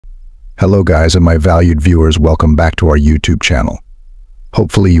Hello guys and my valued viewers, welcome back to our YouTube channel.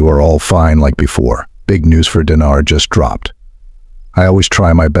 Hopefully you are all fine like before. Big news for dinar just dropped. I always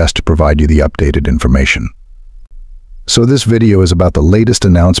try my best to provide you the updated information. So this video is about the latest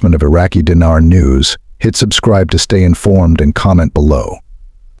announcement of Iraqi dinar news. Hit subscribe to stay informed and comment below.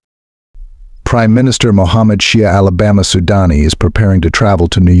 Prime Minister Mohammed Shia Alabama Sudani is preparing to travel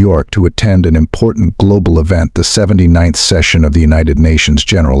to New York to attend an important global event, the 79th session of the United Nations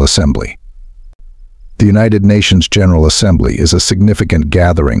General Assembly. The United Nations General Assembly is a significant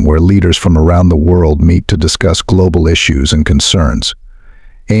gathering where leaders from around the world meet to discuss global issues and concerns,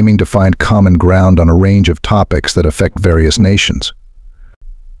 aiming to find common ground on a range of topics that affect various nations.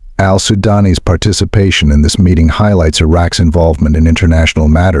 Al-Sudani's participation in this meeting highlights Iraq's involvement in international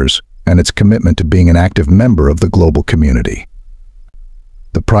matters and its commitment to being an active member of the global community.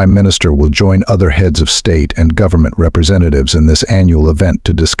 The Prime Minister will join other heads of state and government representatives in this annual event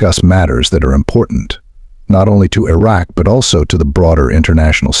to discuss matters that are important, not only to Iraq but also to the broader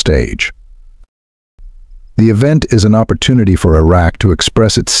international stage. The event is an opportunity for Iraq to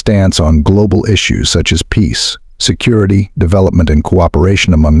express its stance on global issues such as peace, security, development, and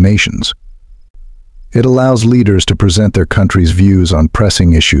cooperation among nations. It allows leaders to present their country's views on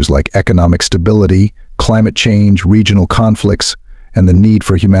pressing issues like economic stability, climate change, regional conflicts, and the need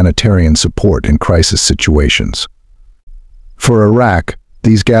for humanitarian support in crisis situations. For Iraq,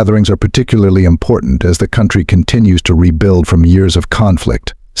 these gatherings are particularly important as the country continues to rebuild from years of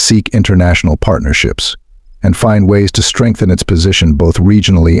conflict, seek international partnerships, and find ways to strengthen its position both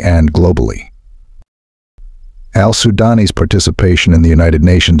regionally and globally. Al-Sudani's participation in the United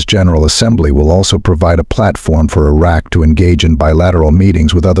Nations General Assembly will also provide a platform for Iraq to engage in bilateral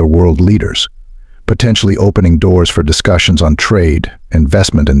meetings with other world leaders, potentially opening doors for discussions on trade,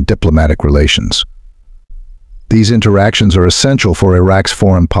 investment, and diplomatic relations. These interactions are essential for Iraq's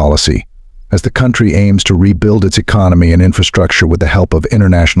foreign policy, as the country aims to rebuild its economy and infrastructure with the help of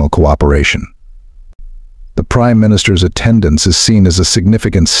international cooperation. The Prime Minister's attendance is seen as a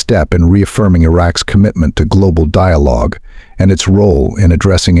significant step in reaffirming Iraq's commitment to global dialogue and its role in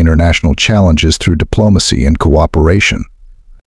addressing international challenges through diplomacy and cooperation.